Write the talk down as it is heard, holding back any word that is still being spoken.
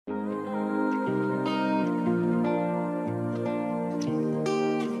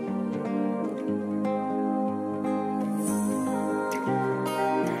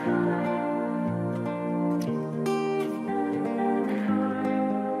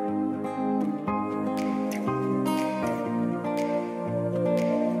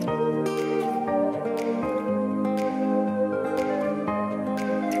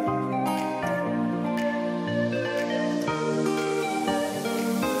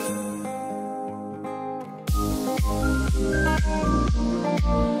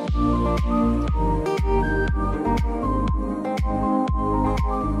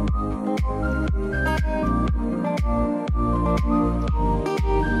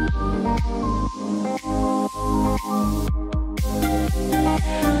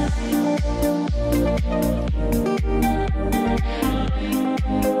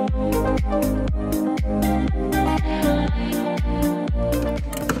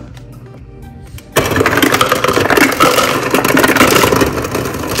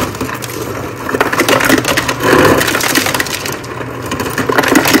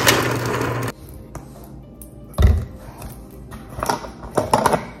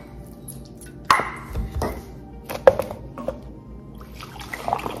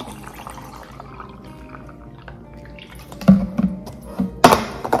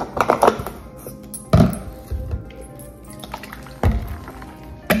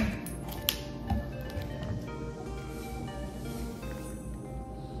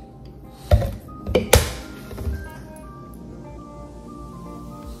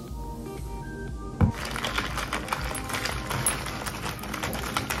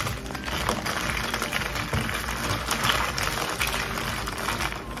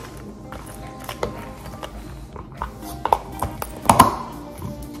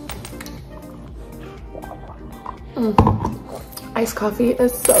Iced coffee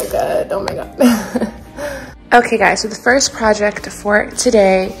is so good. Oh my god. Okay guys, so the first project for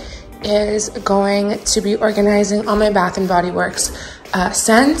today is going to be organizing all my Bath and Body Works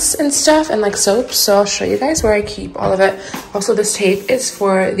scents and stuff and like soaps. So I'll show you guys where I keep all of it. Also, this tape is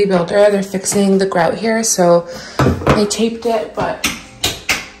for the builder. They're fixing the grout here, so they taped it. But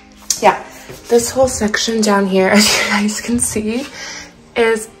yeah, this whole section down here, as you guys can see,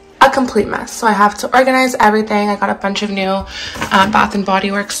 is a complete mess. So I have to organize everything. I got a bunch of new Bath and Body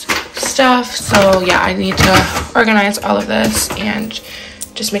Works stuff. So yeah, I need to organize all of this and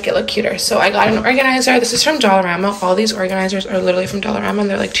just make it look cuter. So I got an organizer. This is from Dollarama. All these organizers are literally from Dollarama and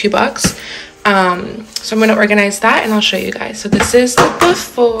they're like $2. So I'm going to organize that and I'll show you guys. So this is the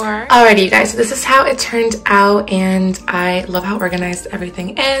before. Alrighty you guys, so this is how it turned out and I love how organized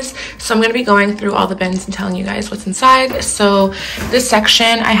everything is. So I'm going to be going through all the bins and telling you guys what's inside. So this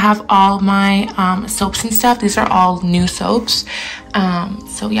section, I have all my soaps and stuff. These are all new soaps.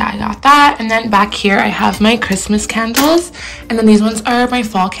 So yeah, I got that. And then back here I have my Christmas candles, and then these ones are my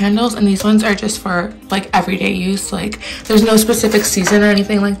fall candles, and these ones are just for like everyday use. Like there's no specific season or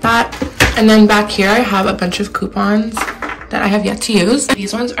anything like that. And then back here I have a bunch of coupons that I have yet to use.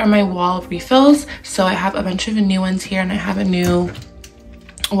 These ones are my wall refills. So I have a bunch of new ones here, and I have a new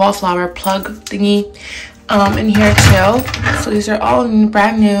wallflower plug thingy in here too. So these are all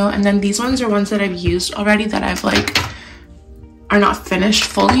brand new. And then these ones are ones that I've used already that I've like are not finished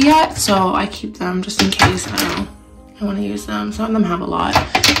fully yet, so I keep them just in case I want to use them. Some of them have a lot,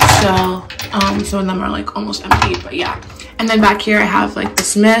 so some of them are like almost empty, but yeah. And then back here I have like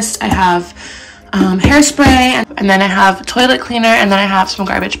this mist, I have hairspray, and then I have toilet cleaner, and then I have some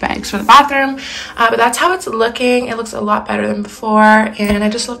garbage bags for the bathroom. But that's how it's looking. It looks a lot better than before, and I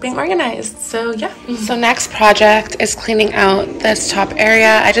just love being organized. So yeah. So next project is cleaning out this top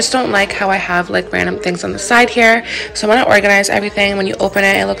area. I just don't like how I have like random things on the side here, so I'm going to organize everything. When you open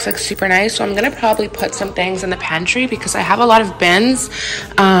it, it looks like super nice. So I'm going to probably put some things in the pantry because I have a lot of bins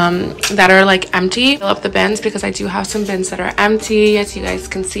that are like empty. Fill up the bins because I do have some bins that are empty, as you guys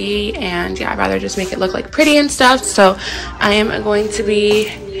can see, and yeah, I'd rather just make it look like pretty and stuff. So I am going to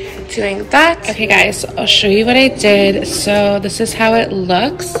be doing that. Okay guys, I'll show you what I did. So this is how it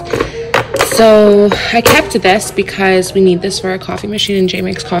looks. So I kept this because we need this for our coffee machine, and Jay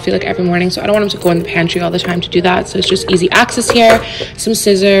makes coffee like every morning, so I don't want him to go in the pantry all the time to do that. So it's just easy access here, some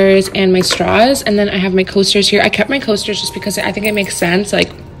scissors and my straws, and then I have my coasters here. I kept my coasters just because I think it makes sense.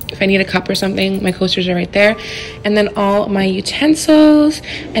 Like if I need a cup or something, my coasters are right there. And then all my utensils.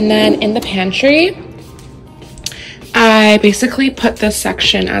 And then in the pantry, I basically put this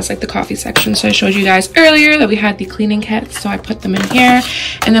section as like the coffee section. So I showed you guys earlier that we had the cleaning kits, so I put them in here.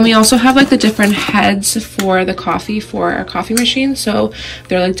 And then we also have like the different heads for the coffee for our coffee machine. So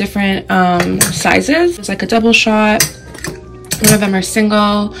they're like different sizes. There's like a double shot, one of them are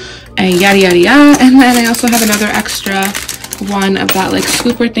single, and yada yada yada. And then I also have another extra one of that like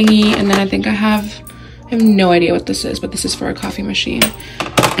scooper thingy, and then I think I have no idea what this is, but this is for a coffee machine,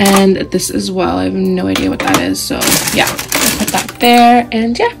 and this as well, I have no idea what that is. So yeah, I put that there,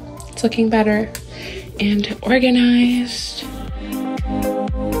 and yeah, it's looking better and organized.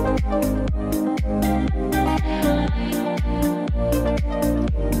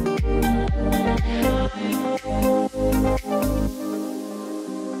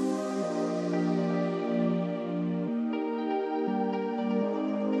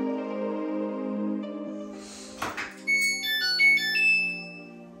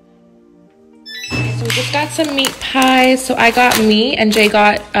 just got some meat pies. So I got meat and Jay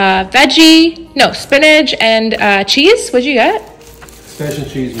got spinach and cheese. What'd you get? Spinach and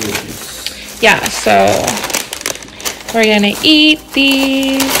cheese, meat cheese. Yeah, so we're gonna eat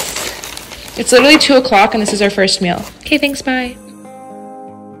these. It's literally 2 o'clock and this is our first meal. Okay, thanks, bye.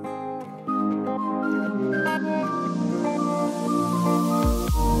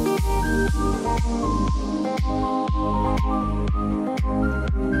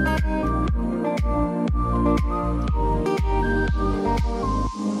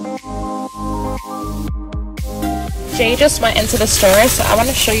 Jay just went into the store, so I want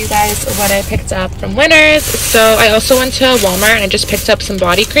to show you guys what I picked up from Winners. So I also went to Walmart and I just picked up some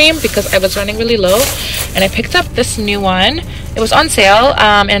body cream because I was running really low, and I picked up this new one. It was on sale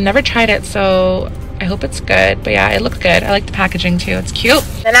and I never tried it, so I hope it's good. But yeah, it looked good. I like the packaging too. It's cute.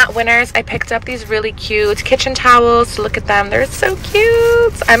 Then at Winners, I picked up these really cute kitchen towels. Look at them. They're so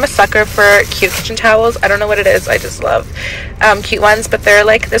cute. I'm a sucker for cute kitchen towels. I don't know what it is. I just love cute ones, but they're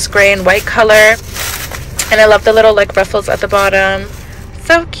like this gray and white color. And I love the little like ruffles at the bottom.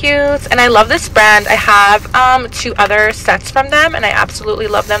 So cute. And I love this brand. I have 2 other sets from them and I absolutely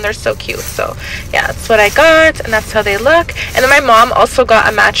love them. They're so cute. So yeah, that's what I got and that's how they look. And then my mom also got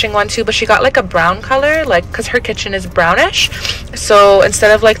a matching one too, but she got like a brown color, like because her kitchen is brownish. So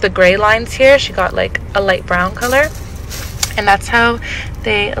instead of like the gray lines here, she got like a light brown color. And that's how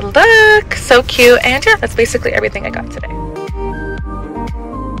they look. So cute. And yeah, that's basically everything I got today.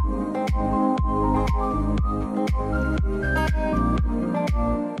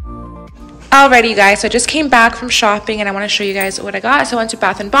 Alrighty, you guys, so I just came back from shopping and I want to show you guys what I got. So I went to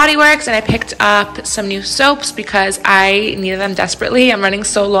Bath & Body Works and I picked up some new soaps because I needed them desperately. I'm running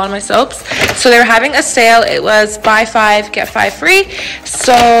so low on my soaps. So they were having a sale. It was buy 5, get 5 free.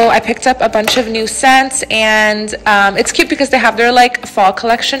 So I picked up a bunch of new scents and it's cute because they have their like fall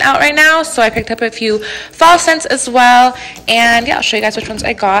collection out right now. So I picked up a few fall scents as well. And yeah, I'll show you guys which ones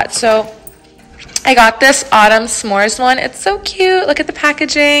I got. So I got this autumn s'mores one. It's so cute. Look at the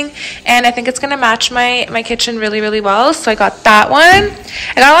packaging. And I think it's going to match my kitchen really, really well. So I got that one.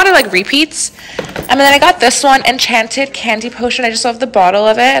 I got a lot of like repeats. And then I got this one, Enchanted Candy Potion. I just love the bottle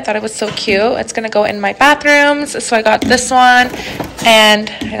of it. I thought it was so cute. It's going to go in my bathrooms. So I got this one. And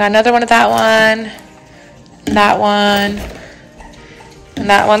I got another one of that one. That one. And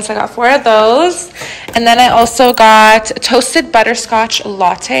that one. So I got 4 of those. And then I also got Toasted Butterscotch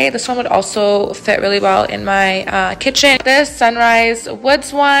Latte. This one would also fit really well in my kitchen. This Sunrise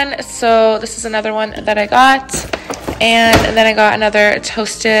Woods one. So this is another one that I got. And then I got another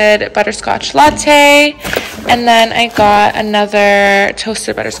Toasted Butterscotch Latte. And then I got another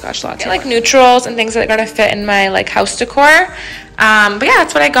Toasted Butterscotch Latte. Like neutrals and things that are going to fit in my like house decor. But yeah,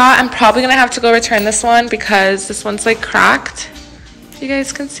 that's what I got. I'm probably going to have to go return this one because this one's like cracked. You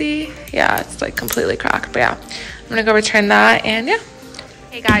guys can see, yeah, it's like completely cracked. But yeah, I'm gonna go return that. And yeah,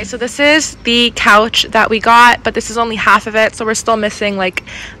 hey guys, so this is the couch that we got, but this is only half of it, so we're still missing like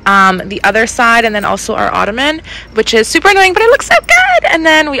the other side, and then also our ottoman, which is super annoying, but it looks so good. And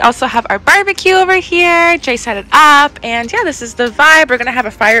then we also have our barbecue over here. Jay set it up, and yeah, this is the vibe. We're gonna have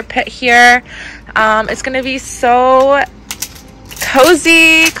a fire pit here. It's gonna be so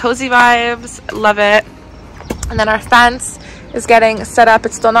cozy vibes. Love it. And then our fence is getting set up.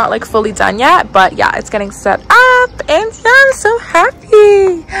 It's still not like fully done yet, but yeah, it's getting set up. And yeah, I'm so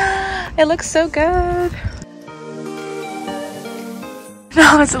happy. It looks so good.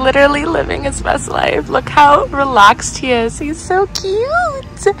 No, it's literally living his best life. Look how relaxed he is. He's so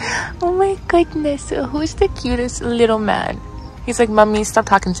cute. Oh my goodness, who's the cutest little man? He's like, Mommy, stop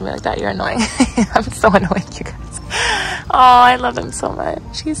talking to me like that, you're annoying. I'm so annoying, you guys. Oh, I love him so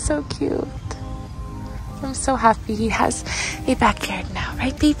much. He's so cute. I'm so happy he has a backyard now,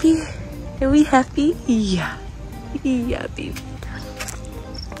 right, baby? Are we happy? Yeah. Yeah, baby.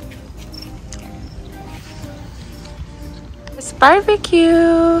 It's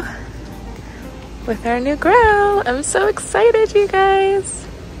barbecue with our new grill. I'm so excited, you guys.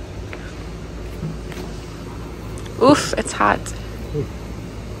 Oof, it's hot.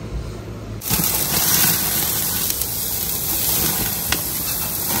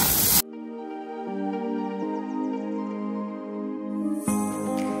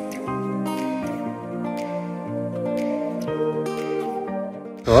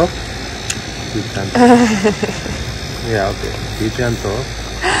 Up? Yeah, okay. Be gentle.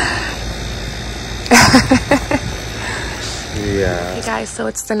 Yeah. Hey guys, so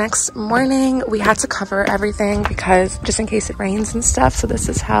it's the next morning. We had to cover everything because just in case it rains and stuff. So this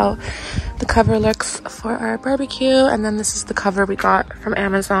is how the cover looks for our barbecue. And then this is the cover we got from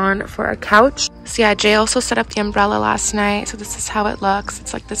Amazon for our couch. So yeah, Jay also set up the umbrella last night. So this is how it looks.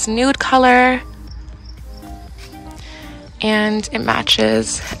 It's like this nude color. and it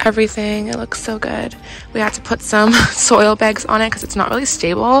matches everything. It looks so good. We had to put some soil bags on it because it's not really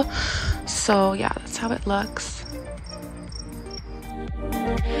stable. So yeah, that's how it looks.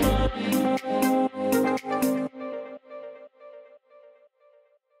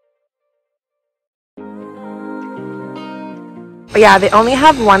 But yeah, they only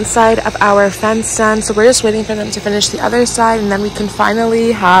have one side of our fence done, so we're just waiting for them to finish the other side, and then we can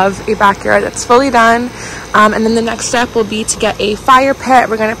finally have a backyard that's fully done. And then the next step will be to get a fire pit.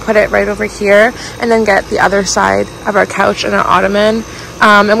 We're going to put it right over here, and then get the other side of our couch and our ottoman.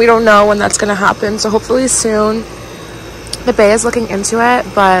 And we don't know when that's going to happen, so hopefully soon. The Bay is looking into it,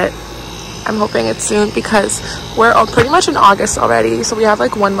 but I'm hoping it's soon because we're pretty much in August already, so we have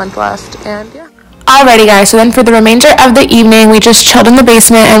like 1 month left, and yeah. Alrighty guys, so then for the remainder of the evening, we just chilled in the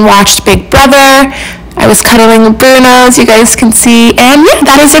basement and watched Big Brother. I was cuddling with Bruno, as you guys can see. And yeah,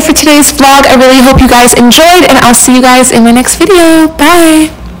 that is it for today's vlog. I really hope you guys enjoyed, and I'll see you guys in my next video.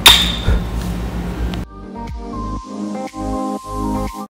 Bye!